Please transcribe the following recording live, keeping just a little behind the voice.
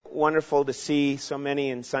wonderful to see so many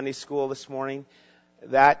in Sunday school this morning.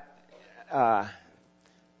 That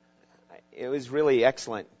it was really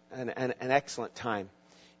excellent, an excellent time.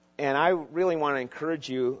 And I really want to encourage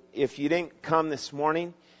you, if you didn't come this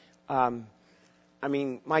morning,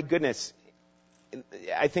 my goodness,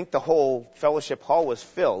 I think the whole fellowship hall was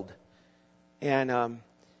filled. And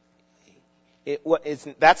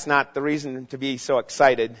that's not the reason to be so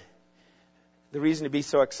excited. The reason to be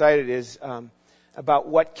so excited is about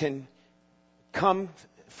what can come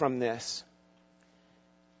from this.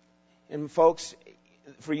 And folks,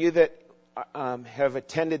 for you that have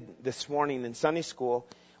attended this morning in Sunday school,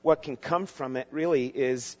 what can come from it really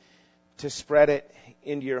is to spread it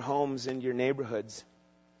into your homes, into your neighborhoods.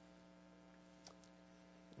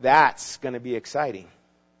 That's going to be exciting.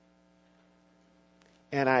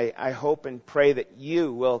 And I hope and pray that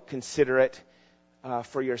you will consider it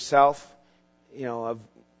for yourself, of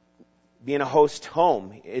being a host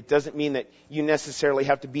home. It doesn't mean that you necessarily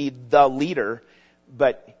have to be the leader,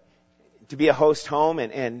 but to be a host home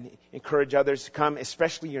and encourage others to come,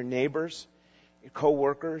 especially your neighbors, your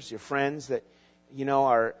co-workers, your friends that,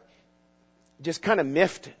 are just kind of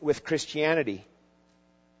miffed with Christianity.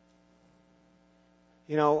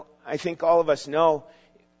 I think all of us know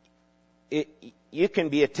you can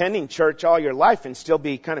be attending church all your life and still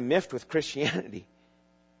be kind of miffed with Christianity.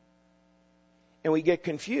 And we get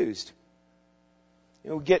confused.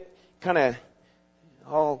 We get kind of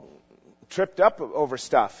all tripped up over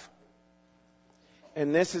stuff.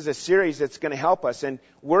 And this is a series that's going to help us. And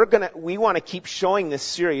we want to keep showing this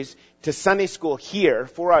series to Sunday school here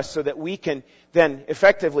for us so that we can then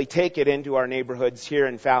effectively take it into our neighborhoods here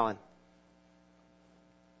in Fallon.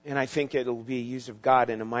 And I think it'll be used of God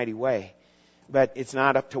in a mighty way. But it's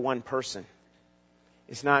not up to one person.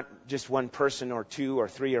 It's not just one person or two or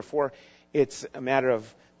three or four. It's a matter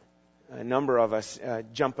of a number of us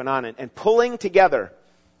jumping on it and pulling together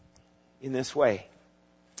in this way.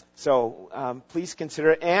 So please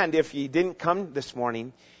consider it. And if you didn't come this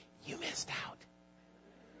morning, you missed out.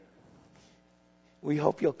 We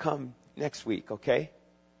hope you'll come next week, okay?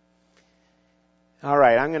 All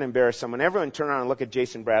right, I'm going to embarrass someone. Everyone turn around and look at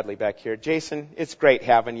Jason Bradley back here. Jason, it's great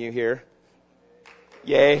having you here.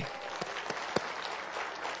 Yay.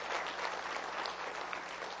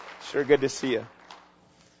 Sure good to see you.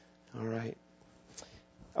 All right.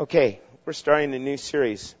 Okay, we're starting a new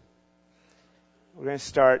series. We're going to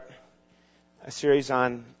start a series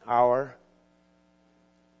on our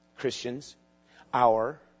Christians,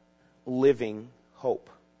 our living hope.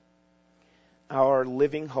 Our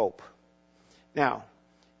living hope. Now,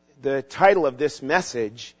 the title of this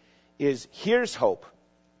message is Here's Hope.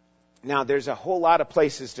 Now, there's a whole lot of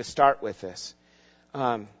places to start with this.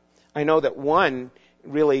 I know that one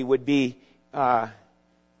really would be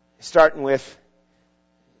starting with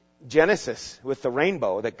Genesis, with the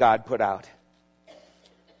rainbow that God put out.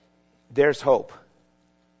 There's hope.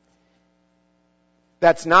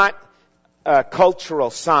 That's not a cultural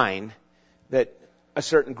sign that a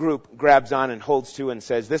certain group grabs on and holds to and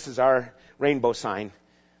says, this is our rainbow sign.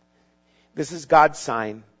 This is God's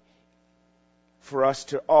sign for us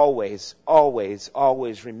to always, always,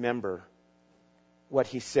 always remember what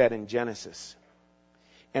He said in Genesis.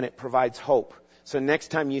 And it provides hope. So next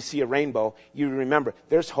time you see a rainbow, you remember,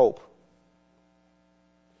 there's hope.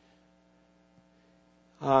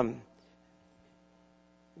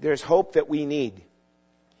 There's hope that we need.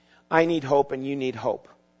 I need hope and you need hope.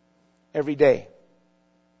 Every day.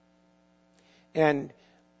 And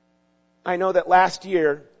I know that last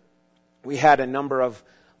year we had a number of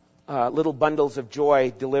little bundles of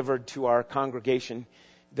joy delivered to our congregation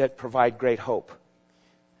that provide great hope.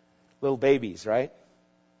 Little babies, right?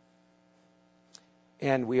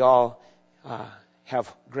 And we all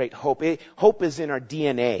have great hope. Hope is in our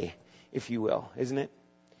DNA, if you will, isn't it?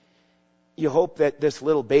 You hope that this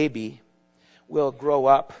little baby will grow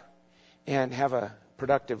up and have a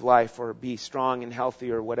productive life or be strong and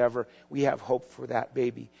healthy or whatever. We have hope for that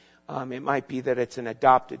baby. It might be that it's an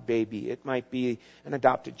adopted baby. It might be an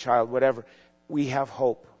adopted child, whatever. We have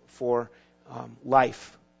hope for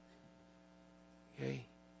life. Okay?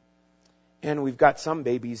 And we've got some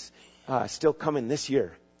babies still coming this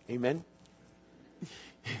year. Amen?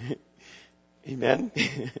 Amen?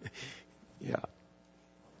 Yeah.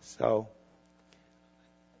 So,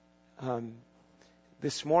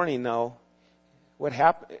 this morning, though, what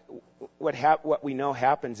we know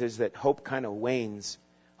happens is that hope kind of wanes.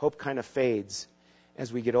 Hope kind of fades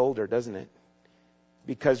as we get older, doesn't it?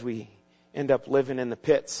 Because we end up living in the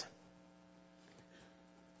pits.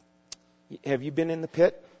 Have you been in the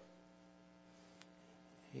pit?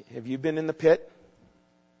 Have you been in the pit?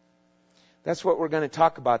 That's what we're going to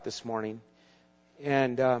talk about this morning.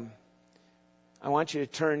 And I want you to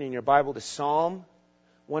turn in your Bible to Psalm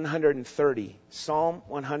 130. Psalm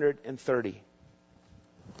 130.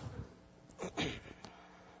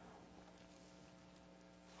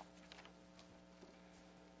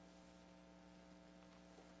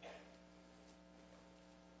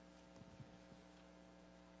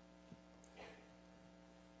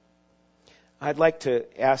 I'd like to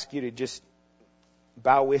ask you to just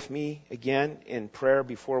bow with me again in prayer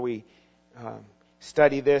before we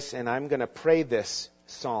study this, and I'm going to pray this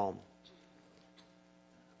psalm.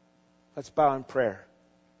 Let's bow in prayer.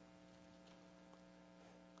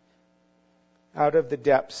 Out of the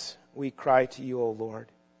depths we cry to you, O Lord.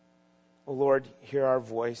 O Lord, hear our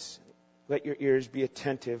voice. Let your ears be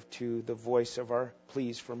attentive to the voice of our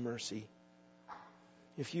pleas for mercy.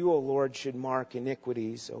 If you, O Lord, should mark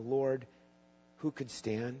iniquities, O Lord, who could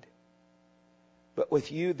stand? But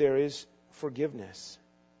with you there is forgiveness,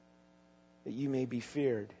 that you may be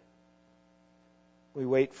feared. We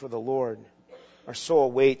wait for the Lord. Our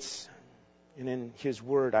soul waits, and in His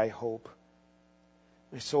word I hope.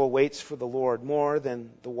 My soul waits for the Lord more than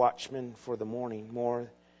the watchman for the morning,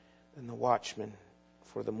 more than the watchman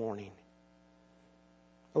for the morning.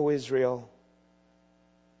 O Israel,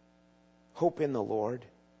 hope in the Lord,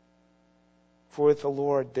 for with the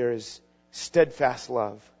Lord there is steadfast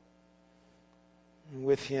love, and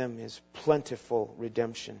with Him is plentiful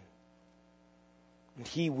redemption. And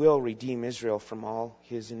He will redeem Israel from all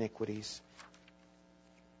his iniquities.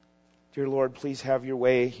 Dear Lord, please have your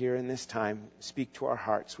way here in this time. Speak to our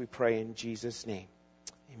hearts, we pray in Jesus' name.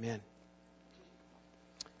 Amen.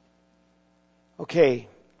 Okay,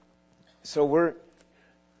 so we're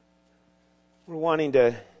wanting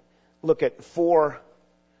to look at 4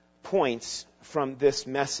 points from this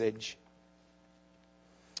message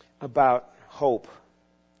about hope.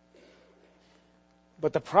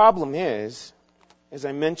 But the problem is, as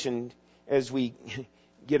I mentioned, as we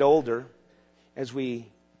get older, as we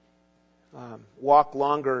walk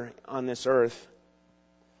longer on this earth,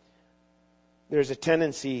 there's a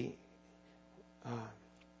tendency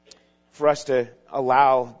for us to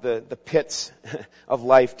allow the pits of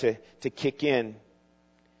life to kick in.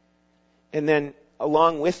 And then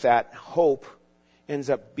along with that, hope ends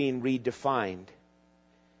up being redefined.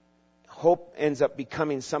 Hope ends up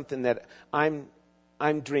becoming something that I'm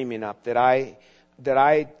dreaming up, that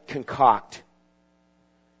I concoct.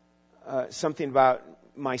 Something about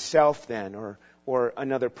myself then, or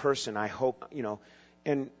another person, I hope,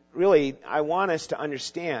 And really, I want us to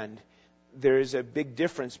understand there's a big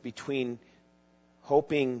difference between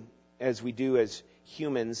hoping as we do as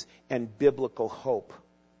humans and biblical hope.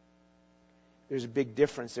 There's a big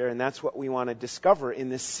difference there, and that's what we want to discover in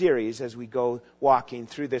this series as we go walking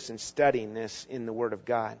through this and studying this in the Word of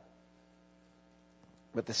God.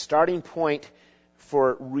 But the starting point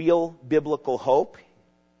for real biblical hope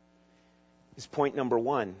is point number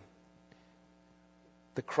 1,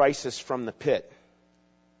 the crisis from the pit.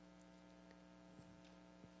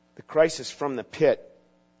 The crisis from the pit.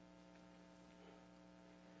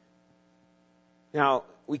 Now,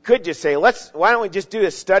 we could just say, why don't we just do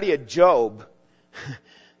a study of Job?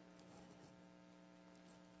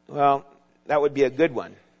 Well, that would be a good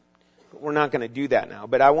one. But we're not going to do that now.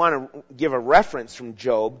 But I want to give a reference from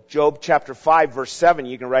Job. Job chapter 5, verse 7.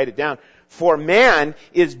 You can write it down. For man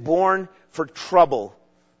is born for trouble.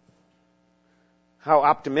 How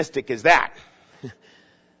optimistic is that?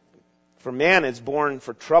 For man is born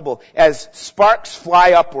for trouble. As sparks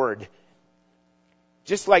fly upward.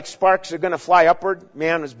 Just like sparks are going to fly upward,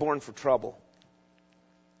 man was born for trouble.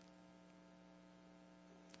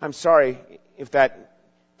 I'm sorry if that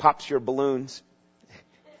pops your balloons.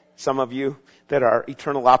 Some of you that are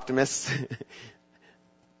eternal optimists.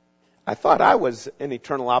 I thought I was an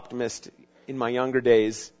eternal optimist in my younger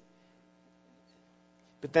days.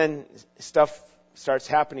 But then stuff starts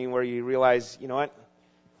happening where you realize, you know what?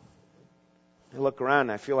 I look around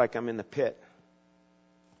and I feel like I'm in the pit.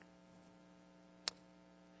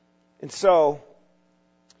 And so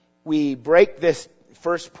we break this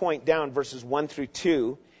first point down, verses 1 through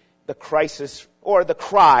 2, the crisis or the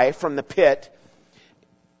cry from the pit,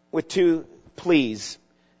 with 2 pleas.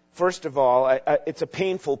 First of all, it's a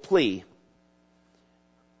painful plea.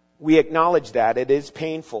 We acknowledge that. It is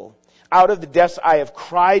painful. Out of the depths I have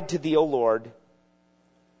cried to thee, O Lord.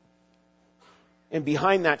 And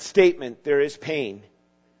behind that statement, there is pain.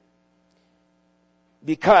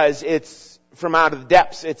 Because it's from out of the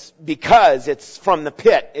depths. It's because it's from the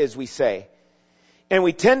pit, as we say. And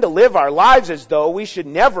we tend to live our lives as though we should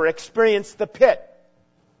never experience the pit.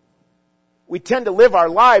 We tend to live our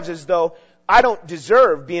lives as though I don't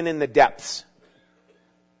deserve being in the depths.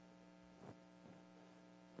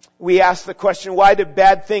 We ask the question, why do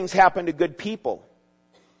bad things happen to good people?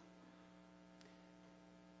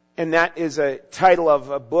 And that is a title of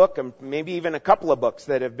a book, and maybe even a couple of books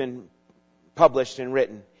that have been published and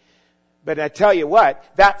written. But I tell you what,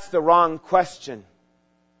 that's the wrong question.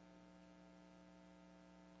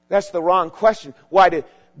 That's the wrong question. Why do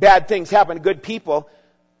bad things happen to good people?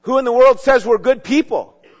 Who in the world says we're good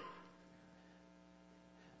people?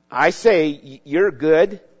 I say you're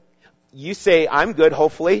good. You say I'm good,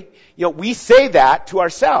 hopefully. We say that to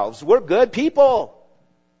ourselves. We're good people.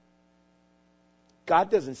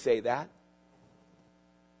 God doesn't say that.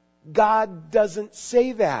 God doesn't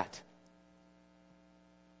say that.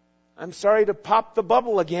 I'm sorry to pop the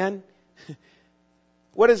bubble again.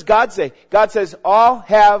 What does God say? God says, all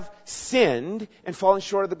have sinned and fallen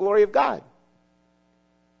short of the glory of God.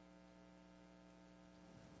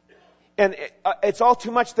 And it's all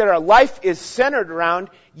too much that our life is centered around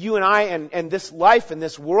you and I and this life and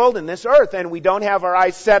this world and this earth, and we don't have our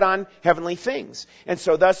eyes set on heavenly things. And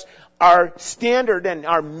so thus our standard and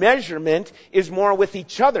our measurement is more with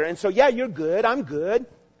each other. And so, yeah, you're good, I'm good.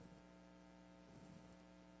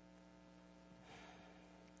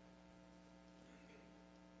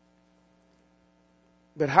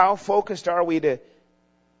 But how focused are we to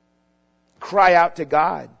cry out to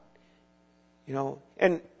God?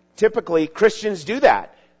 And typically Christians do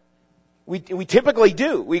that. We typically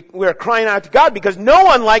do. We're crying out to God because no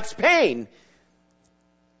one likes pain.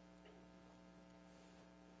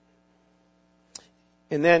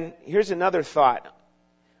 And then here's another thought.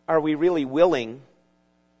 Are we really willing?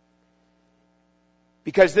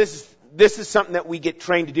 Because this is something that we get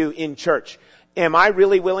trained to do in church. Am I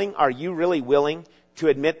really willing? Are you really willing to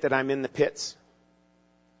admit that I'm in the pits?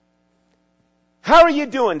 How are you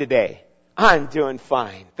doing today? I'm doing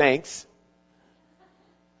fine, thanks.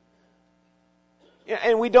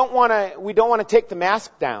 And we don't want to take the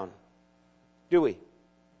mask down, do we?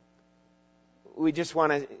 We just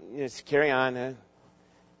want to just carry on.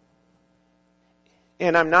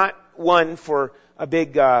 And I'm not one for a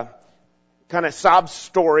big kind of sob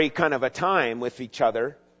story kind of a time with each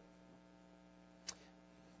other.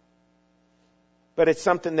 But it's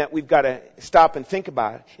something that we've got to stop and think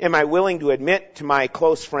about. Am I willing to admit to my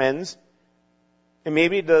close friends, and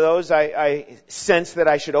maybe to those I sense that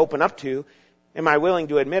I should open up to, am I willing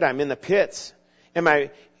to admit I'm in the pits? Am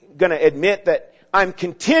I going to admit that I'm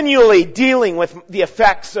continually dealing with the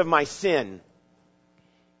effects of my sin?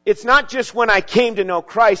 It's not just when I came to know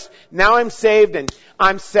Christ, now I'm saved and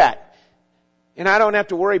I'm set. And I don't have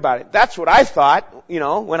to worry about it. That's what I thought,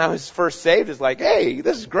 when I was first saved. It's like, hey,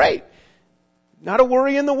 this is great. Not a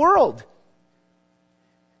worry in the world.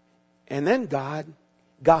 And then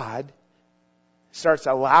God starts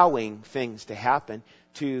allowing things to happen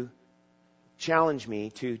to challenge me,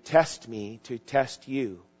 to test you,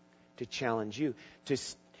 to challenge you,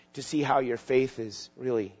 to see how your faith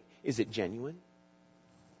is it genuine?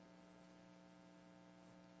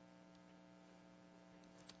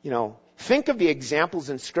 Think of the examples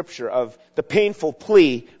in Scripture of the painful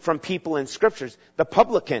plea from people in Scriptures. The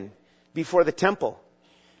publican before the temple.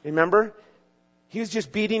 Remember? He was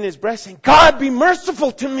just beating his breast saying, God, be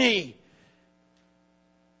merciful to me.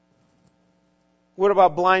 What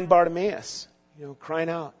about blind Bartimaeus? Crying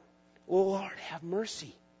out, oh Lord, have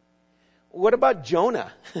mercy. What about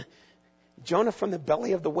Jonah? Jonah from the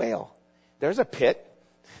belly of the whale. There's a pit.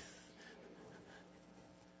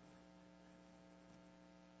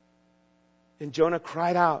 And Jonah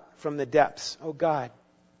cried out from the depths, oh God.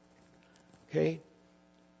 Okay?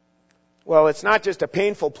 Well, it's not just a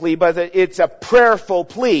painful plea, but it's a prayerful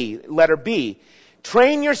plea, letter B.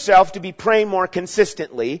 Train yourself to be praying more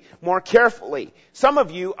consistently, more carefully. Some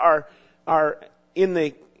of you are in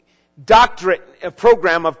the doctorate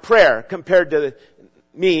program of prayer compared to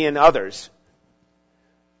me and others.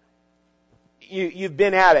 You've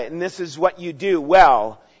been at it, and this is what you do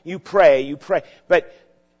well. You pray. But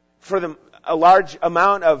for a large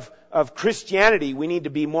amount of Christianity, we need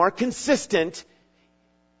to be more consistent,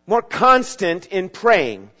 more constant in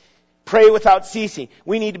praying. Pray without ceasing.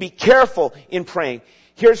 We need to be careful in praying.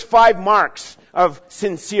 Here's 5 marks of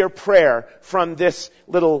sincere prayer from these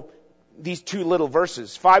 2 little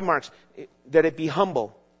verses. 5 marks. That it be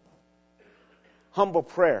humble. Humble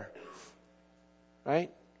prayer.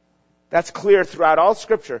 Right? That's clear throughout all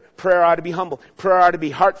Scripture. Prayer ought to be humble. Prayer ought to be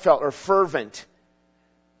heartfelt or fervent.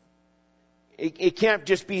 It can't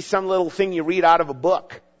just be some little thing you read out of a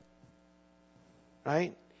book.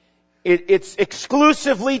 Right? It's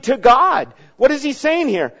exclusively to God. What is he saying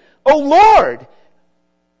here? Oh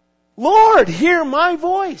Lord, hear my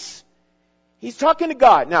voice. He's talking to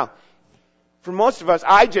God. Now, for most of us,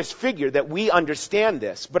 I just figure that we understand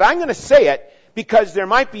this. But I'm going to say it because there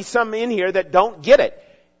might be some in here that don't get it.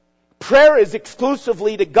 Prayer is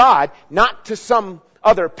exclusively to God, not to some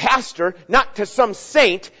other pastor, not to some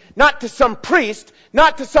saint, not to some priest,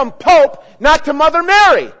 not to some pope, not to Mother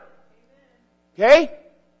Mary. Okay?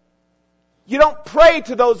 You don't pray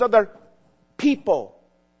to those other people.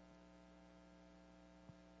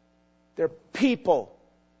 They're people.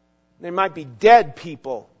 They might be dead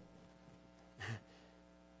people.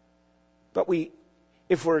 But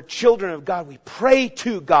if we're children of God, we pray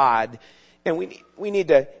to God. And we need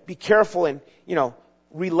to be careful in,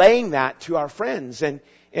 relaying that to our friends and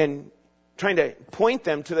trying to point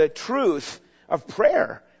them to the truth of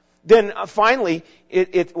prayer. Then finally,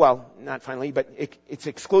 not finally, but it's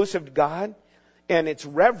exclusive to God and it's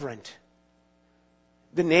reverent.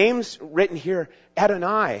 The names written here,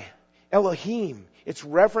 Adonai, Elohim, it's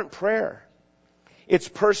reverent prayer. It's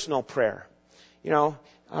personal prayer.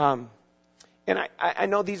 And I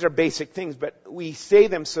know these are basic things, but we say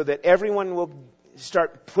them so that everyone will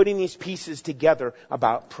start putting these pieces together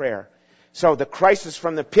about prayer. So the crisis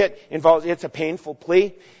from the pit involves, it's a painful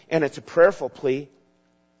plea and it's a prayerful plea.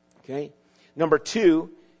 Okay. Number 2,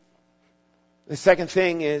 the second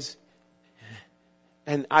thing is,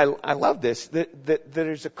 and I love this, that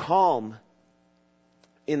there's a calm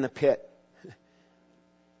in the pit.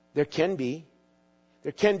 There can be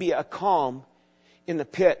a calm in the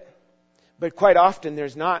pit. But quite often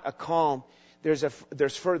there's not a calm.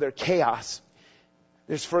 There's further chaos.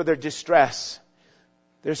 There's further distress.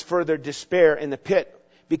 There's further despair in the pit.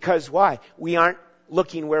 Because why? We aren't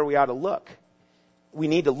looking where we ought to look. We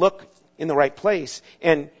need to look in the right place.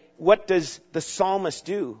 And what does the psalmist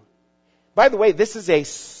do? By the way, this is a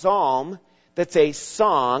psalm that's a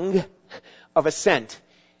song of ascent.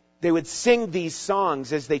 They would sing these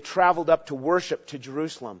songs as they traveled up to worship to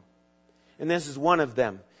Jerusalem. And this is one of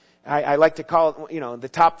them. I like to call it, the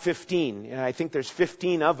top 15. And I think there's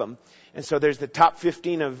 15 of them. And so there's the top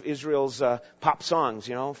 15 of Israel's pop songs,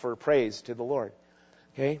 for praise to the Lord.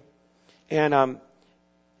 Okay? And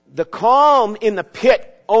the calm in the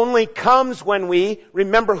pit only comes when we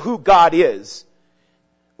remember who God is.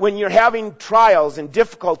 When you're having trials and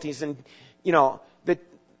difficulties and,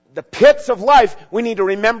 the pits of life, we need to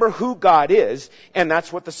remember who God is. And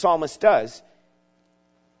that's what the psalmist does.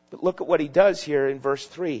 But look at what he does here in verse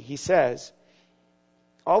 3. He says,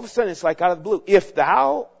 all of a sudden it's like out of the blue. If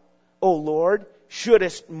thou, O Lord,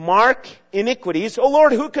 shouldest mark iniquities, O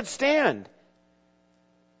Lord, who could stand?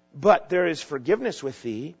 But there is forgiveness with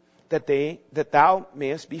thee, that thou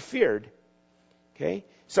mayest be feared. Okay?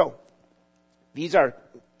 So,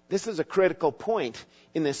 this is a critical point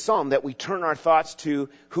in this psalm, that we turn our thoughts to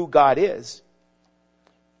who God is.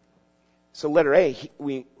 So letter A,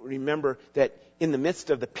 we remember that in the midst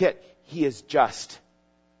of the pit, He is just.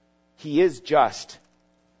 He is just.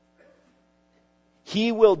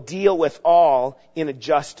 He will deal with all in a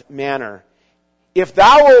just manner. If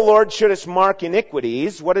thou, O Lord, shouldest mark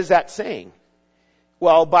iniquities, what is that saying?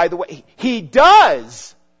 Well, by the way, He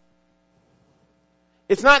does.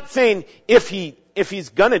 It's not saying if He's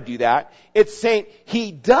gonna do that. It's saying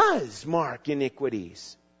He does mark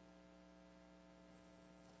iniquities.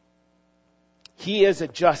 He is a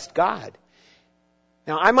just God.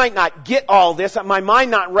 Now, I might not get all this, my mind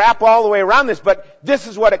not wrap all the way around this, but this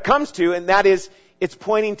is what it comes to, and that is, it's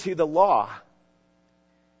pointing to the law.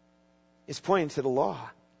 It's pointing to the law.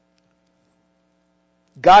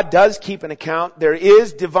 God does keep an account. There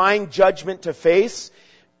is divine judgment to face.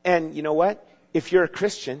 And you know what? If you're a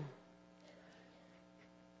Christian,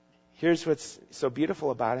 here's what's so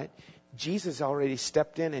beautiful about it. Jesus already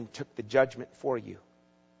stepped in and took the judgment for you.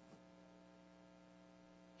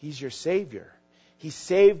 He's your Savior. He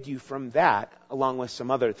saved you from that, along with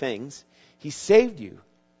some other things. He saved you.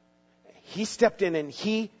 He stepped in and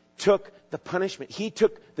He took the punishment. He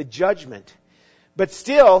took the judgment. But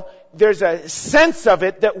still, there's a sense of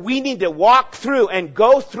it that we need to walk through and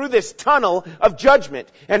go through this tunnel of judgment.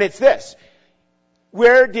 And it's this.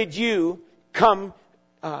 Where did you come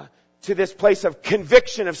to this place of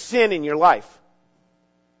conviction of sin in your life?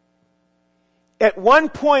 At one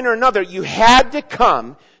point or another, you had to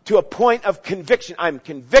come to a point of conviction. I'm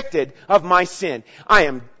convicted of my sin. I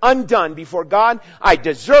am undone before God. I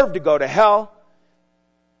deserve to go to hell.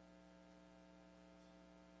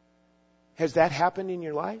 Has that happened in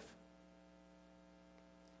your life?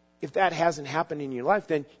 If that hasn't happened in your life,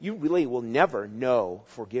 then you really will never know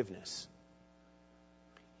forgiveness.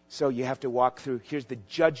 So you have to walk through, here's the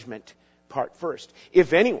judgment part first.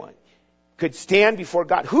 If anyone could stand before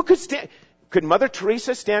God, who could stand? Could Mother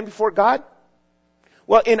Teresa stand before God?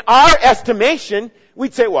 Well, in our estimation,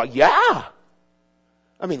 we'd say, well, yeah.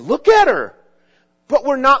 I mean, look at her. But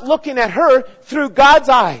we're not looking at her through God's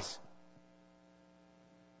eyes.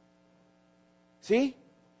 See?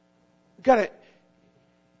 We've got to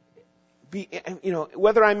be,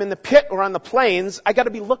 whether I'm in the pit or on the plains, I got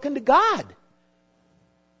to be looking to God.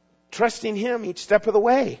 Trusting Him each step of the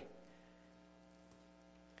way.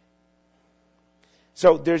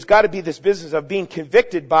 So there's got to be this business of being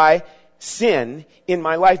convicted by sin in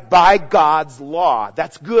my life by God's law.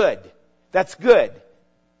 That's good. That's good.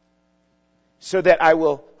 So that I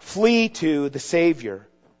will flee to the Savior.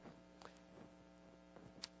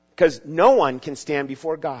 Because no one can stand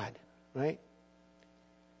before God, right?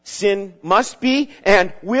 Sin must be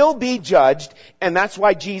and will be judged, and that's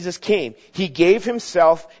why Jesus came. He gave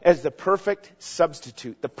Himself as the perfect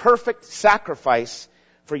substitute, the perfect sacrifice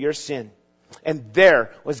for your sin. And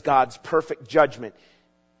there was God's perfect judgment.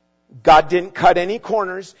 God didn't cut any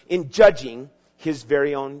corners in judging His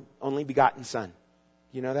very own only begotten Son.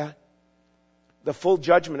 You know that? The full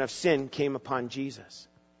judgment of sin came upon Jesus.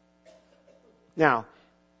 Now,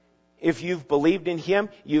 if you've believed in Him,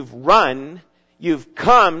 you've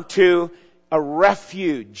come to a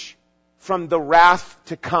refuge from the wrath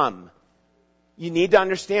to come. You need to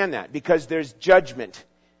understand that because there's judgment.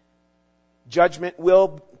 Judgment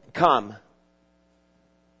will come.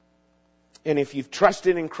 And if you've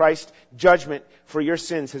trusted in Christ, judgment for your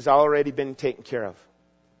sins has already been taken care of.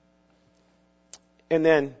 And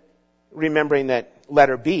then, remembering that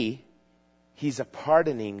letter B, He's a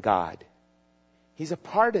pardoning God. He's a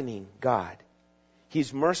pardoning God.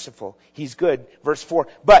 He's merciful. He's good. Verse 4,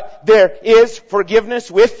 but there is forgiveness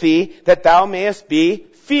with thee that thou mayest be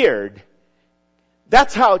feared.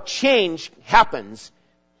 That's how change happens.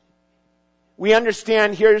 We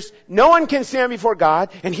understand no one can stand before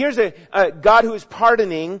God, and here's a God who is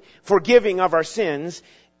pardoning, forgiving of our sins,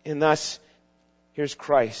 and thus, here's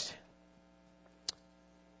Christ,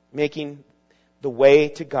 making the way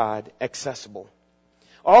to God accessible.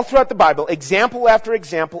 All throughout the Bible, example after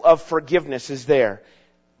example of forgiveness is there.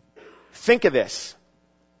 Think of this.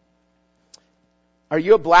 Are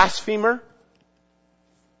you a blasphemer?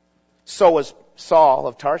 So was Saul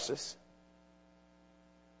of Tarsus.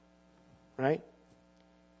 Right?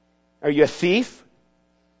 Are you a thief?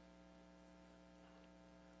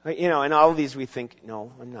 In all of these we think,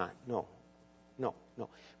 no, I'm not. No.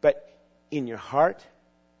 But in your heart,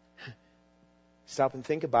 stop and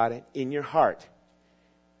think about it. In your heart,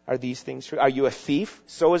 are these things true? Are you a thief?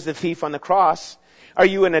 So is the thief on the cross. Are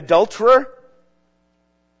you an adulterer?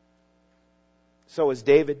 So is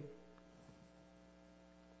David.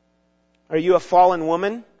 Are you a fallen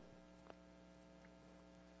woman?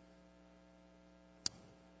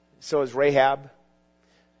 So is Rahab.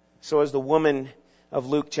 So is the woman of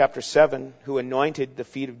Luke chapter 7 who anointed the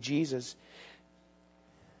feet of Jesus.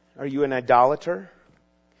 Are you an idolater?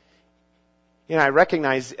 I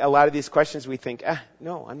recognize a lot of these questions we think,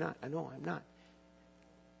 no, I'm not. No, I'm not.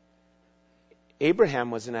 Abraham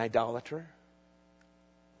was an idolater.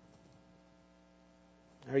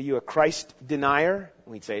 Are you a Christ denier?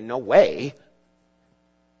 We'd say, no way.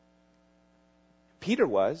 Peter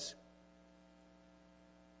was.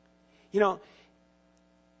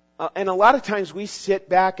 And a lot of times we sit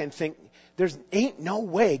back and think, there's ain't no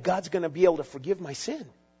way God's going to be able to forgive my sin.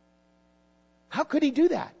 How could He do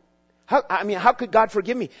that? How could God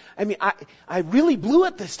forgive me? I really blew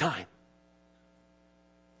it this time.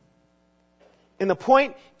 And the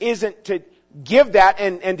point isn't to give that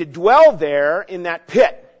and to dwell there in that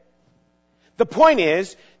pit. The point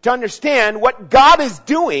is to understand what God is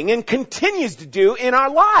doing and continues to do in our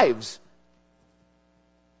lives.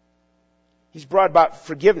 He's brought about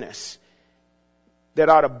forgiveness that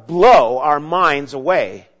ought to blow our minds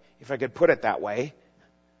away, if I could put it that way.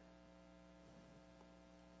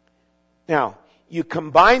 Now, you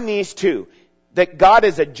combine these two, that God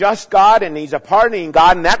is a just God and He's a pardoning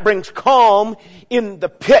God, and that brings calm in the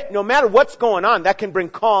pit. No matter what's going on, that can bring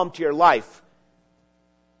calm to your life.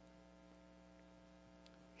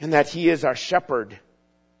 And that He is our shepherd.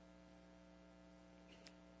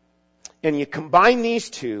 And you combine these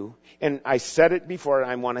two, and I said it before,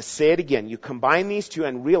 I want to say it again. You combine these two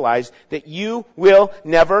and realize that you will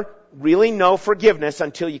never really know forgiveness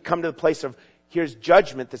until you come to the place of, here's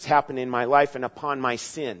judgment that's happened in my life and upon my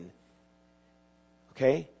sin.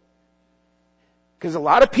 Okay? Because a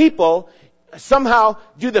lot of people somehow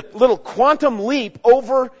do the little quantum leap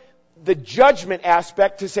over the judgment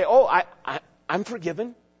aspect to say, I'm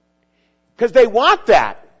forgiven. Because they want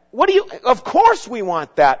that. Of course we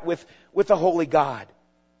want that with a holy God.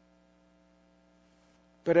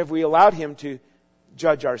 But have we allowed Him to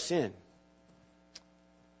judge our sin?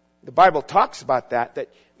 The Bible talks about that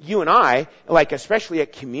you and I, like especially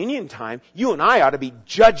at communion time, you and I ought to be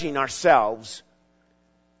judging ourselves.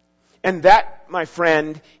 And that, my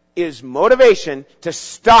friend, is motivation to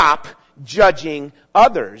stop judging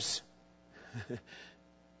others.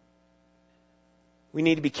 We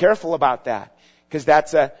need to be careful about that, because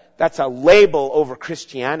that's a label over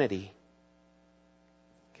Christianity.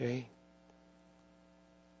 Okay?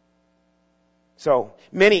 So,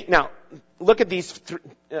 now, look at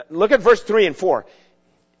look at verse 3 and 4.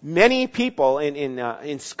 Many people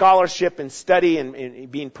in scholarship and study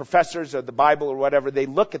and being professors of the Bible or whatever, they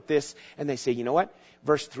look at this and they say, you know what?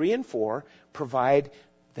 Verse 3 and 4 provide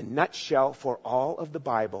the nutshell for all of the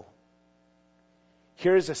Bible.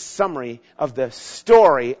 Here's a summary of the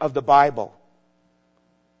story of the Bible.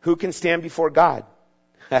 Who can stand before God?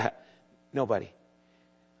 Nobody.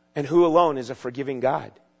 And who alone is a forgiving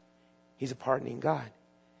God? He's a pardoning God.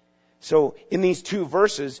 So in these two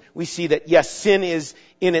verses, we see that yes, sin is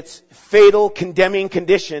in its fatal, condemning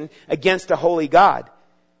condition against a holy God.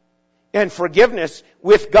 And forgiveness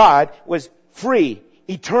with God was free,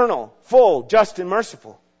 eternal, full, just, and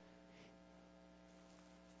merciful.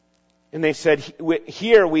 And they said,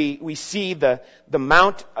 here we see the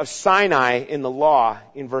Mount of Sinai in the law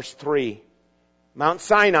in verse 3. Mount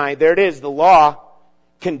Sinai, there it is, the law,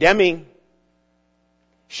 condemning,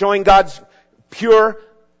 showing God's pure,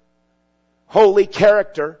 holy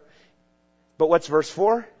character. But what's verse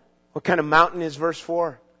 4? What kind of mountain is verse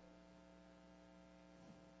 4?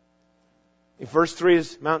 If verse 3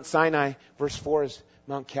 is Mount Sinai, verse 4 is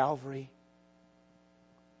Mount Calvary.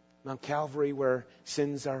 Mount Calvary, where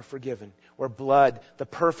sins are forgiven, where blood, the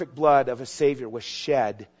perfect blood of a Savior, was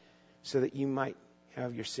shed so that you might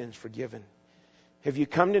have your sins forgiven. Have you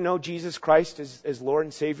come to know Jesus Christ as Lord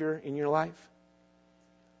and Savior in your life?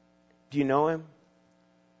 Do you know Him?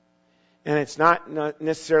 And it's not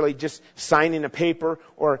necessarily just signing a paper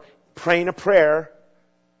or praying a prayer.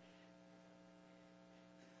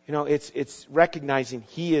 You know, it's recognizing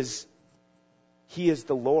He is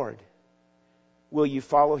the Lord. Will you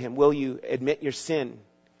follow Him? Will you admit your sin?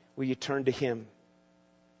 Will you turn to Him?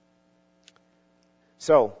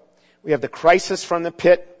 So, we have the crisis from the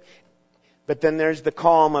pit, but then there's the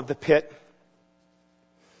calm of the pit.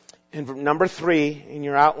 And number 3 in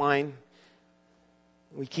your outline,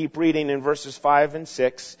 we keep reading in verses 5 and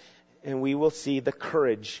 6, and we will see the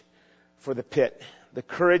courage for the pit. The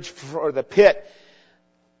courage for the pit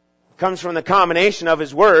comes from the combination of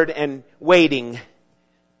His Word and waiting.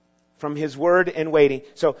 From His Word and waiting.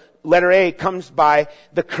 So, letter A comes by,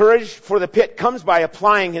 the courage for the pit comes by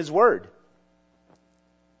applying His Word.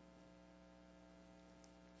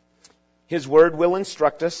 His Word will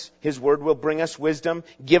instruct us. His Word will bring us wisdom,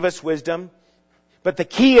 give us wisdom. But the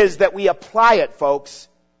key is that we apply it, folks.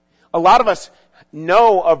 A lot of us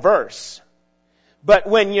know a verse. But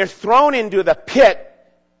when you're thrown into the pit,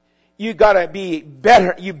 you better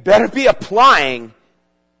be applying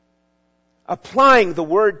the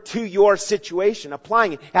Word to your situation,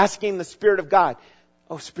 applying it, asking the Spirit of God,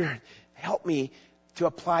 oh Spirit, help me to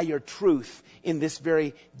apply your truth in this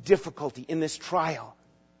very difficulty, in this trial.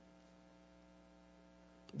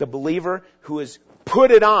 The believer who has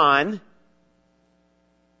put it on,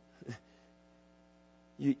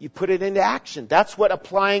 you put it into action. That's what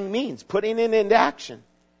applying means, putting it into action.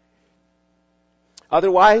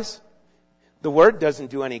 Otherwise, the Word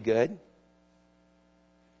doesn't do any good.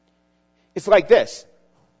 It's like this.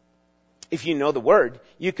 If you know the Word,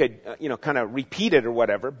 you could, kind of repeat it or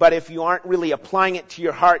whatever. But if you aren't really applying it to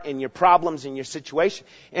your heart and your problems and your situation,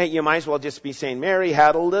 you might as well just be saying, Mary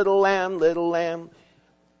had a little lamb, little lamb.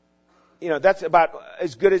 That's about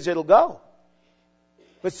as good as it'll go.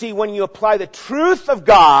 But see, when you apply the truth of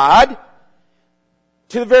God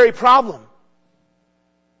to the very problem,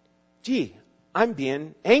 gee, I'm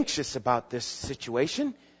being anxious about this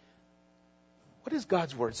situation. What does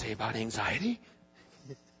God's Word say about anxiety?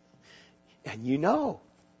 And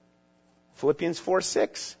Philippians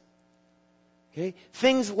 4:6. Okay?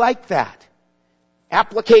 Things like that.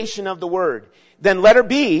 Application of the Word. Then letter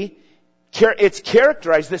B, it's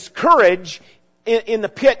characterized, this courage in the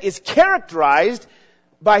pit is characterized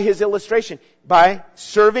by his illustration, by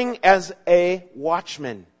serving as a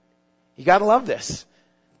watchman. You gotta love this.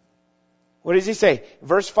 What does he say?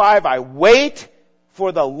 Verse 5, I wait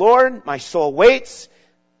for the Lord, my soul waits,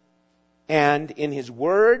 and in His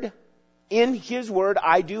Word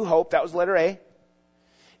I do hope. That was letter A.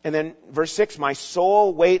 And then verse 6, my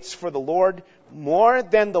soul waits for the Lord more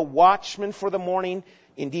than the watchman for the morning,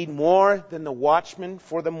 indeed more than the watchman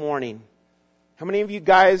for the morning. How many of you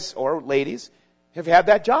guys or ladies have had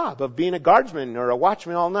that job of being a guardsman or a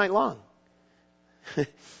watchman all night long?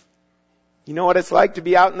 You know what it's like to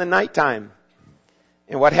be out in the nighttime.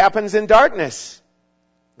 And what happens in darkness?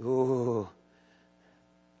 Ooh.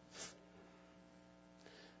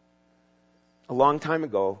 A long time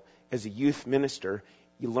ago, as a youth minister,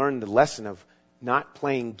 you learned the lesson of not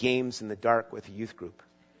playing games in the dark with a youth group.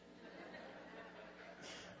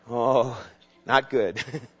 Oh, not good.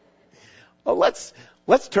 Oh, let's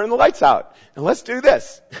turn the lights out and let's do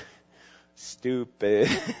this. Stupid.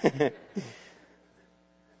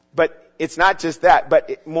 But it's not just that,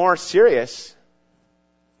 but more serious,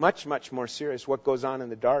 much, much more serious, what goes on in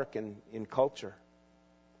the dark and in culture.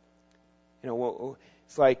 You know,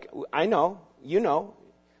 it's like, I know, you know,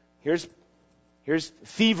 here's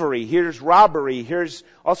thievery, here's robbery, here's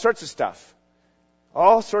all sorts of stuff.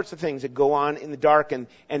 All sorts of things that go on in the dark, and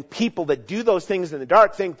people that do those things in the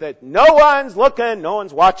dark think that no one's looking, no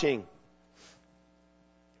one's watching.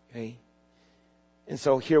 Okay? And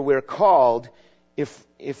so here we're called, if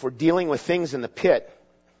we're dealing with things in the pit,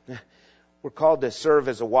 we're called to serve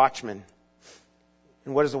as a watchman.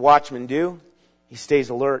 And what does a watchman do? He stays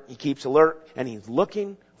alert, he keeps alert, and he's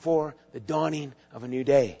looking for the dawning of a new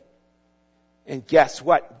day. And guess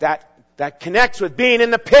what? That connects with being in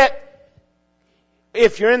the pit.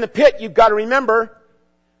 If you're in the pit, you've got to remember,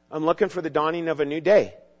 I'm looking for the dawning of a new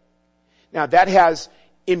day. Now that has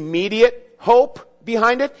immediate hope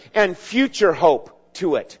behind it and future hope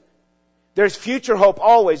to it. There's future hope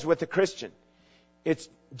always with the Christian. It's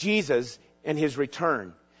Jesus and His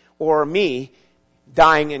return. Or me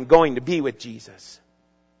dying and going to be with Jesus.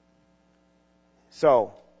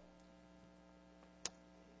 So,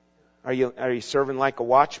 are you serving like a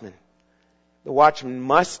watchman? The watchman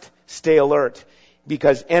must stay alert.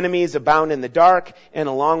 Because enemies abound in the dark, and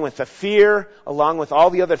along with the fear, along with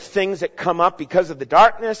all the other things that come up because of the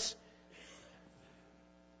darkness,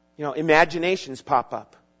 you know, imaginations pop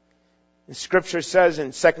up. And Scripture says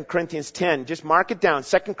in 2 Corinthians 10, just mark it down,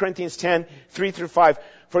 2 Corinthians 10, 3-5,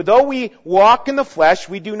 for though we walk in the flesh,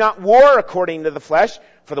 we do not war according to the flesh,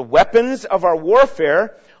 for the weapons of our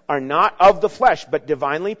warfare are not of the flesh, but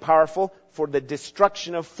divinely powerful for the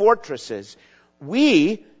destruction of fortresses.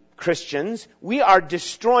 We, Christians, we are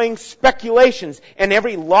destroying speculations and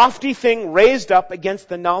every lofty thing raised up against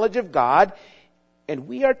the knowledge of God, and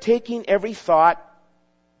we are taking every thought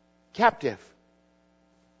captive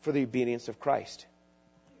for the obedience of Christ.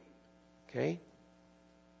 Okay?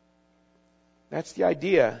 That's the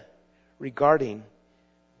idea regarding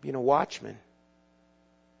being a watchman.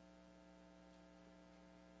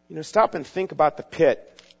 You know, stop and think about the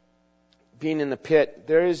pit. Being in the pit,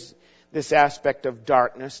 there is this aspect of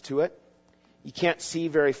darkness to it. You can't see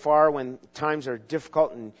very far when times are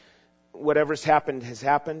difficult and whatever's happened has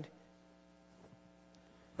happened.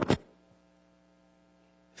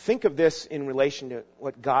 Think of this in relation to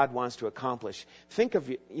what God wants to accomplish. Think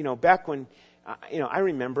of, back when, I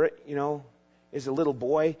remember it, as a little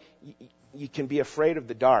boy, you can be afraid of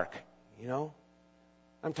the dark,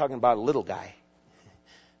 I'm talking about a little guy.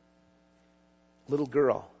 Little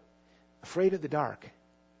girl, afraid of the dark.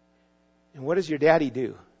 And what does your daddy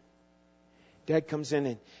do? Dad comes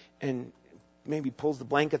in and maybe pulls the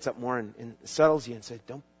blankets up more and settles you and says,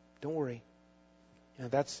 don't worry.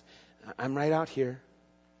 I'm right out here.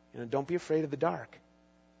 Don't be afraid of the dark.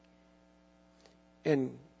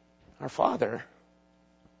 And our Father,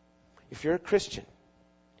 if you're a Christian,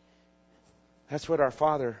 that's what our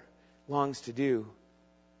Father longs to do,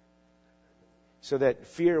 so that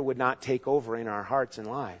fear would not take over in our hearts and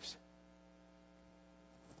lives.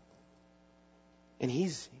 And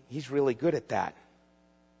He's really good at that.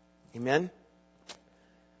 Amen?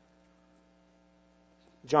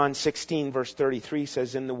 John 16 verse 33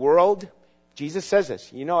 says, in the world, Jesus says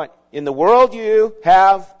this, you know it, in the world you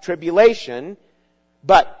have tribulation,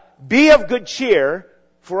 but be of good cheer,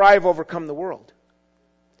 for I have overcome the world.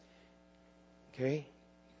 Okay?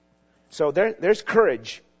 So there's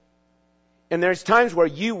courage. And there's times where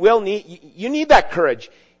you need that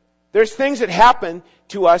courage. There's things that happen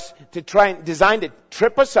to us to try and designed to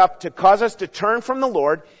trip us up, to cause us to turn from the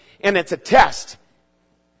Lord, and it's a test.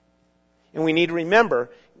 And we need to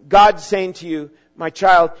remember, God's saying to you, my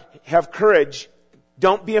child, have courage.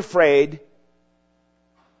 Don't be afraid.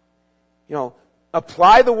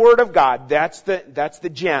 Apply the Word of God. That's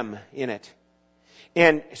the gem in it.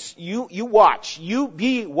 And you watch. You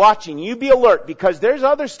be watching. You be alert, because there's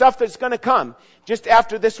other stuff that's going to come. Just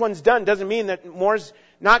after this one's done doesn't mean that more's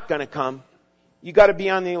not going to come. You got to be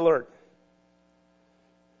on the alert.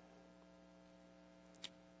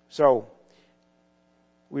 So,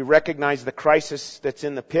 we recognize the crisis that's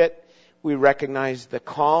in the pit. We recognize the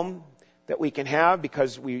calm that we can have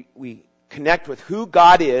because we connect with who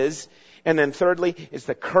God is And then thirdly, is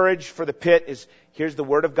the courage for the pit. Here's the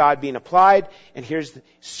Word of God being applied, and here's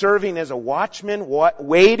serving as a watchman,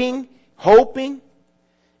 waiting, hoping.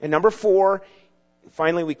 And number 4,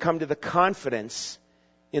 finally we come to the confidence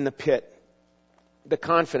in the pit. The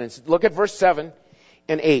confidence. Look at verse 7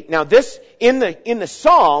 and 8. Now this, in the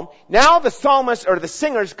psalm, now the psalmist or the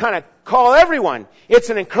singers kind of call everyone. It's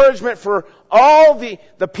an encouragement for all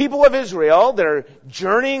the people of Israel that are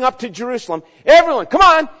journeying up to Jerusalem. Everyone, come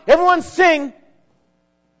on, everyone sing.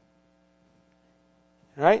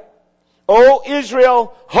 Right? O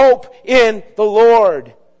Israel, hope in the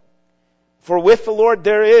Lord. For with the Lord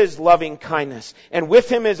there is loving kindness, and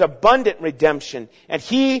with Him is abundant redemption, and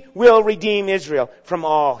He will redeem Israel from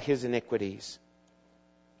all his iniquities.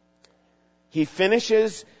 He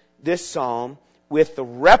finishes this psalm with the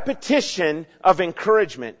repetition of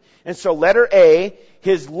encouragement. And so letter A,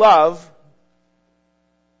 His love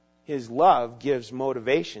gives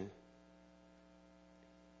motivation.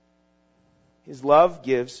 His love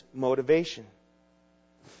gives motivation.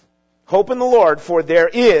 Hope in the Lord, for there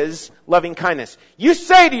is loving kindness. You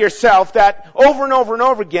say to yourself that over and over and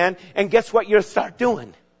over again, and guess what you'll start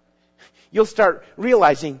doing? You'll start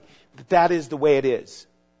realizing that is the way it is,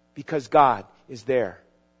 because God is there.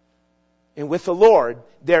 And with the Lord,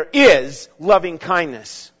 there is loving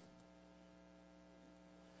kindness.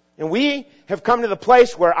 And we have come to the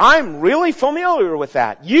place where I'm really familiar with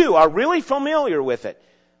that. You are really familiar with it.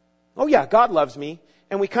 Oh yeah, God loves me.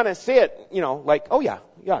 And we kind of say it, like, oh yeah,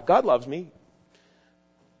 God loves me.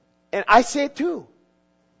 And I say it too.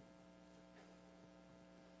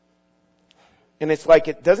 And it's like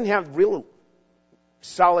it doesn't have real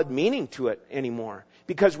solid meaning to it anymore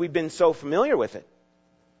because we've been so familiar with it.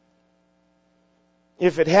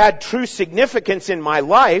 If it had true significance in my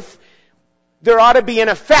life, there ought to be an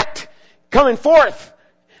effect coming forth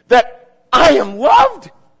that I am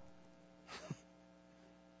loved.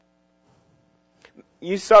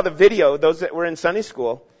 You saw the video, those that were in Sunday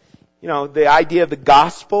school. The idea of the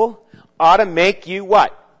gospel ought to make you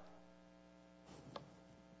what?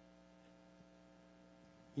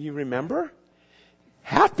 You remember?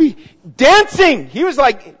 Happy. Dancing! He was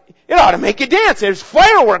like, it ought to make you dance. There's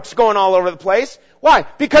fireworks going all over the place. Why?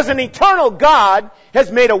 Because an eternal God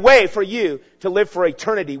has made a way for you to live for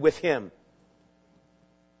eternity with Him.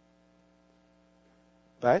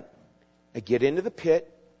 But I get into the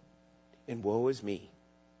pit, and woe is me.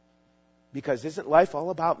 Because isn't life all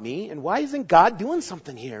about me? And why isn't God doing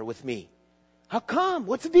something here with me? How come?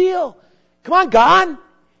 What's the deal? Come on, God.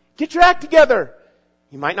 Get your act together.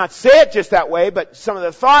 You might not say it just that way, but some of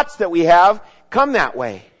the thoughts that we have come that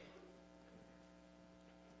way.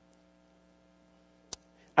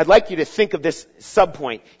 I'd like you to think of this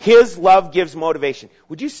subpoint. His love gives motivation.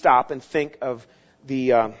 Would you stop and think of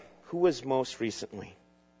who was most recently?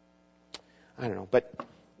 I don't know, but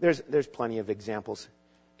there's plenty of examples.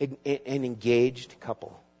 An engaged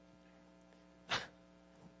couple.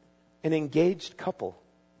 An engaged couple.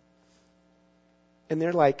 And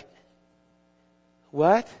they're like,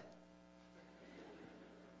 what?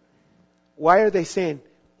 Why are they saying,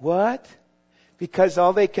 what? Because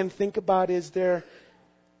all they can think about is the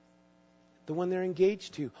one they're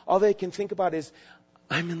engaged to. All they can think about is,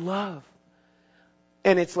 I'm in love.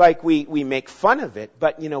 And it's like we make fun of it,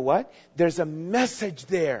 but you know what? There's a message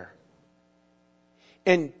there.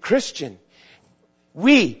 And Christian,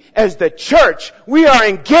 we as the church, we are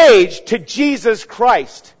engaged to Jesus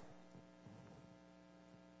Christ.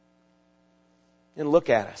 And look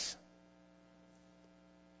at us.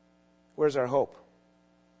 Where's our hope?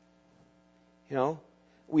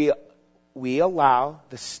 We allow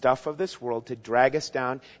the stuff of this world to drag us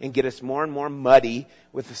down and get us more and more muddy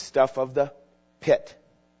with the stuff of the pit.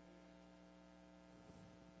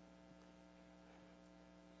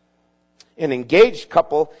 An engaged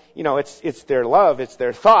couple, it's their love, it's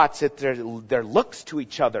their thoughts, it's their looks to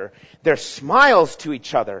each other, their smiles to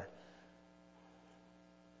each other.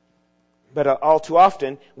 But all too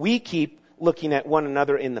often, we keep looking at one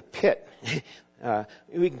another in the pit.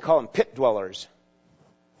 We can call them pit dwellers.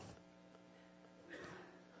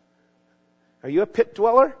 Are you a pit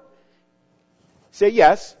dweller? Say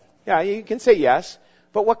yes. Yeah, you can say yes.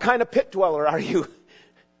 But what kind of pit dweller are you?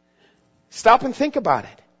 Stop and think about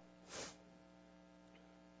it.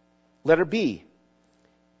 Letter B.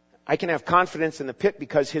 I can have confidence in the pit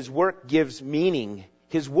because His work gives meaning.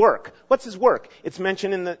 His work. What's His work? It's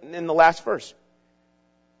mentioned in the last verse.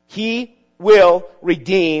 He will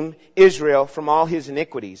redeem Israel from all his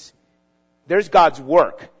iniquities. There's God's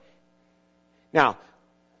work. Now,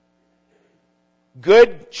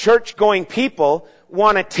 good church-going people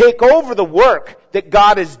want to take over the work that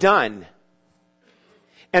God has done.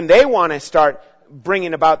 And they want to start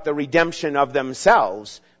bringing about the redemption of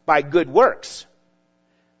themselves by good works.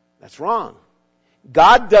 That's wrong.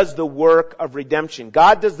 God does the work of redemption.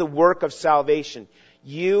 God does the work of salvation.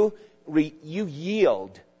 You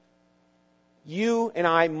yield. You and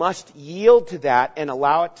I must yield to that and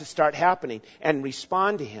allow it to start happening and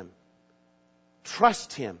respond to Him.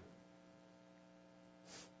 Trust Him.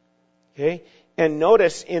 Okay? And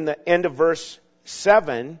notice in the end of verse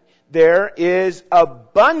 7, there is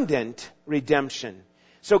abundant redemption.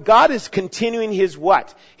 So God is continuing His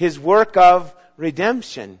what? His work of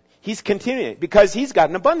redemption. He's continuing it because He's got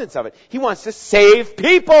an abundance of it. He wants to save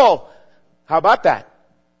people. How about that?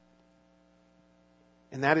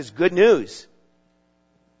 And that is good news.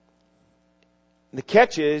 The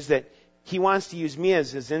catch is that He wants to use me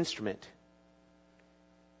as His instrument.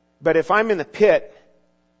 But if I'm in the pit,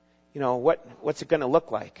 what's it going to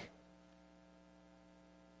look like?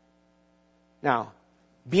 Now,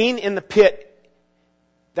 being in the pit,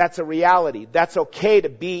 that's a reality. That's okay to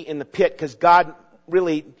be in the pit because God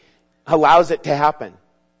really allows it to happen.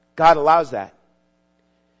 God allows that.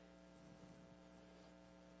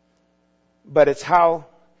 But it's how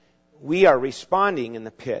we are responding in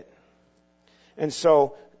the pit. And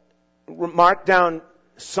so, mark down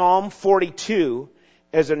Psalm 42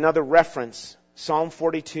 as another reference. Psalm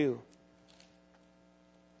 42.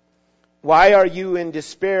 Why are you in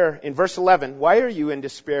despair? In verse 11, why are you in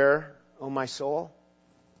despair, O my soul?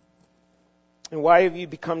 And why have you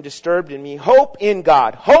become disturbed in me? Hope in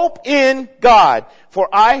God. Hope in God. For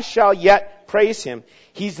I shall yet praise Him.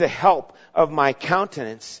 He's the help of my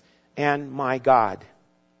countenance and my God.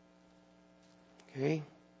 Okay?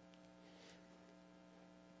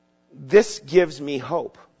 This gives me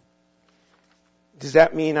hope. Does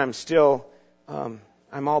that mean I'm still,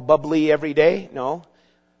 I'm all bubbly every day? No.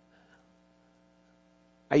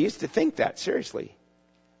 I used to think that, seriously.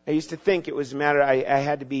 I used to think it was a matter, I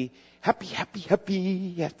had to be happy.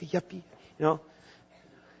 And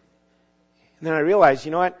then I realized,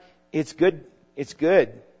 you know what? It's good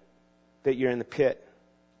that you're in the pit.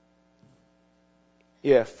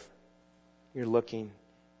 If you're looking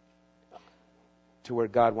to where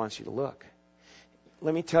God wants you to look.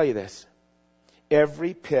 Let me tell you this.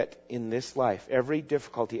 Every pit in this life, every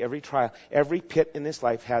difficulty, every trial, every pit in this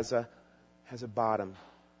life has a bottom.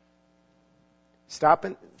 Stop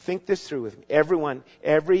and think this through with me.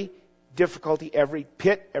 Every difficulty, every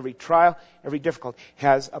pit, every trial, every difficulty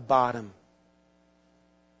has a bottom.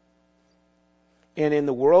 And in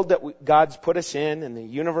the world that God's put us in, and the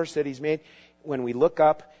universe that He's made, when we look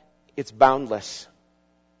up, it's boundless.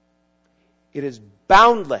 It is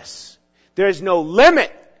boundless. There is no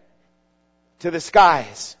limit to the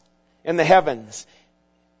skies and the heavens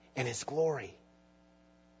and His glory.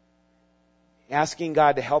 Asking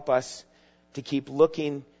God to help us to keep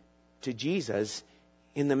looking to Jesus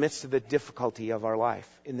in the midst of the difficulty of our life,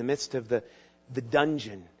 in the midst of the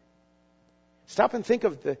dungeon. Stop and think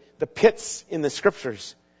of the pits in the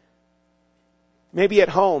Scriptures. Maybe at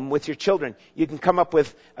home with your children, you can come up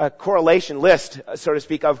with a correlation list, so to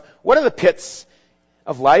speak, of what are the pits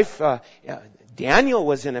of life. Daniel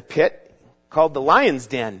was in a pit called the lion's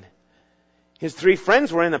den. His 3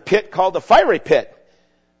 friends were in a pit called the fiery pit.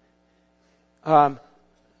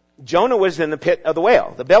 Jonah was in the pit of the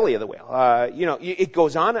whale, the belly of the whale. It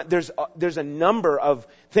goes on. There's a number of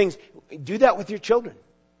things. Do that with your children.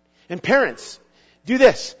 And parents, do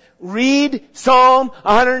this. Read Psalm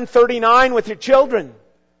 139 with your children.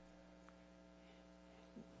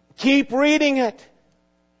 Keep reading it.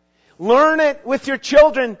 Learn it with your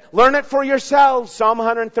children. Learn it for yourselves. Psalm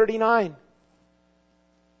 139.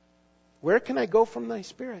 Where can I go from thy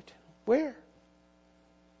Spirit? Where?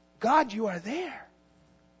 God, you are there.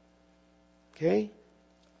 Okay?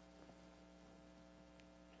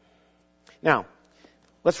 Now,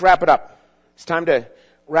 let's wrap it up. It's time to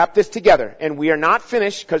wrap this together. And we are not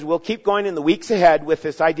finished because we'll keep going in the weeks ahead with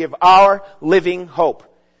this idea of our living hope.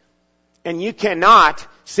 And you cannot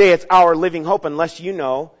say it's our living hope unless you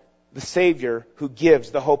know the Savior who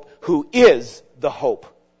gives the hope, who is the hope.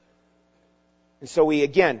 And so we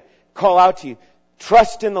again call out to you,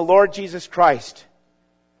 trust in the Lord Jesus Christ.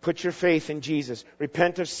 Put your faith in Jesus.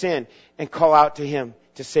 Repent of sin and call out to Him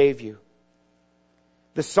to save you.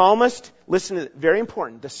 The psalmist, listen to it, very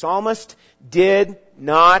important. The psalmist did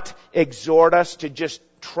not exhort us to just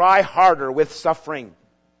try harder with suffering.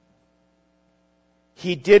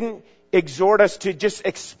 He didn't exhort us to just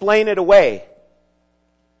explain it away.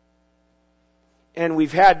 And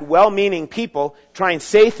we've had well-meaning people try and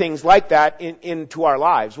say things like that into our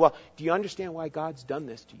lives. Well, do you understand why God's done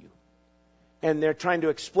this to you? And they're trying to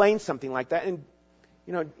explain something like that. And,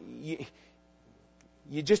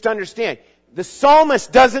 you just understand. The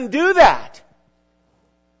psalmist doesn't do that.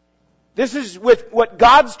 This is with what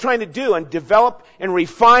God's trying to do and develop and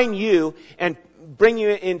refine you and bring you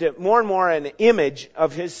into more and more an image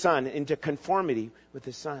of His Son, into conformity with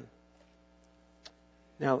His Son.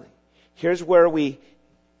 Now, here's where we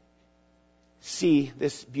see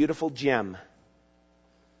this beautiful gem.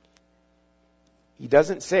 He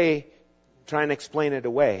doesn't say, try and explain it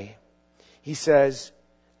away. He says,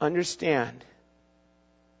 understand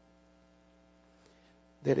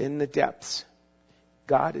that in the depths,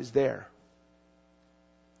 God is there.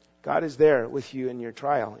 God is there with you in your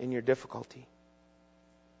trial, in your difficulty.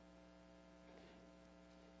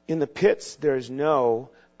 In the pits, there is no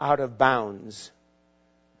out of bounds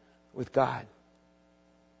with God.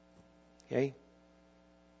 Okay?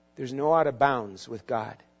 There's no out of bounds with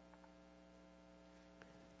God.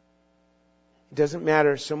 It doesn't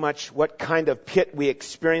matter so much what kind of pit we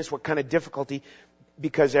experience, what kind of difficulty,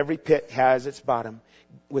 because every pit has its bottom.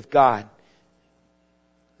 With God,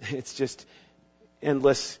 it's just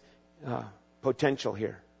endless potential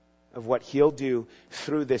here of what He'll do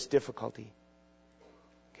through this difficulty.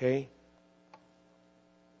 Okay?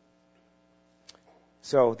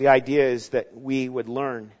 So the idea is that we would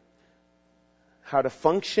learn how to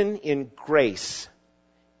function in grace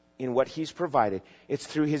in what He's provided. It's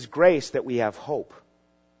through His grace that we have hope.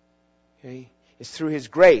 Okay? It's through His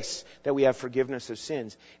grace that we have forgiveness of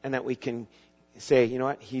sins and that we can say, you know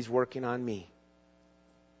what? He's working on me.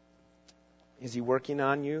 Is He working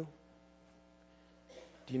on you?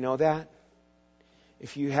 Do you know that?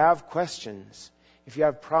 If you have questions, if you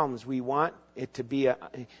have problems, we want it to be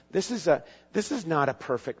this is not a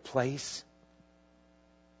perfect place.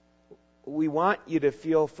 We want you to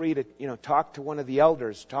feel free to, talk to one of the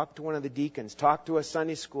elders, talk to one of the deacons, talk to a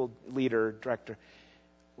Sunday school leader or director.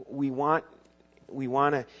 We want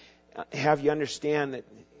to have you understand that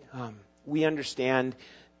we understand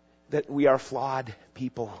that we are flawed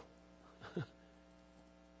people.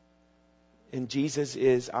 And Jesus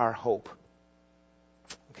is our hope.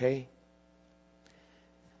 Okay?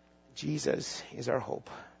 Jesus is our hope.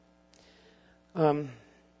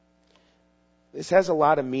 This has a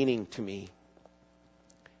lot of meaning to me.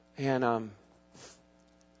 And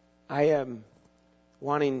I am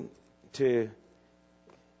wanting to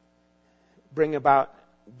bring about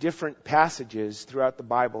different passages throughout the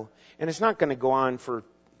Bible. And it's not going to go on for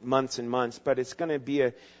months and months, but it's going to be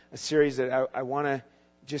a series that I want to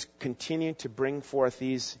just continue to bring forth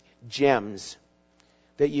these gems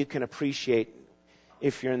that you can appreciate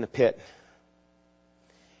if you're in the pit.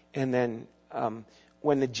 And then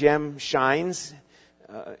when the gem shines,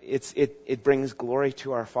 it brings glory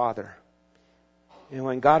to our Father. And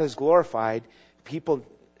when God is glorified, people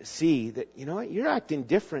see that, you know what, you're acting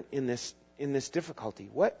different in this difficulty.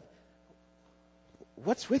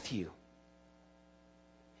 What's with you?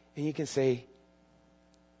 And you can say,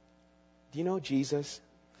 do you know Jesus?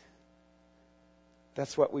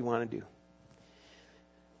 That's what we want to do.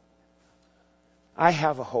 I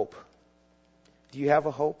have a hope. Do you have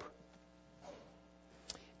a hope?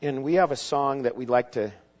 And we have a song that we'd like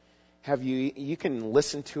to have you can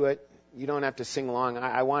listen to it. You don't have to sing along.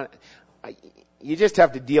 You just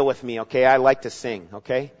have to deal with me, okay? I like to sing,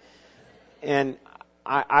 okay? And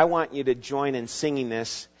I want you to join in singing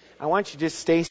this. I want you to just stay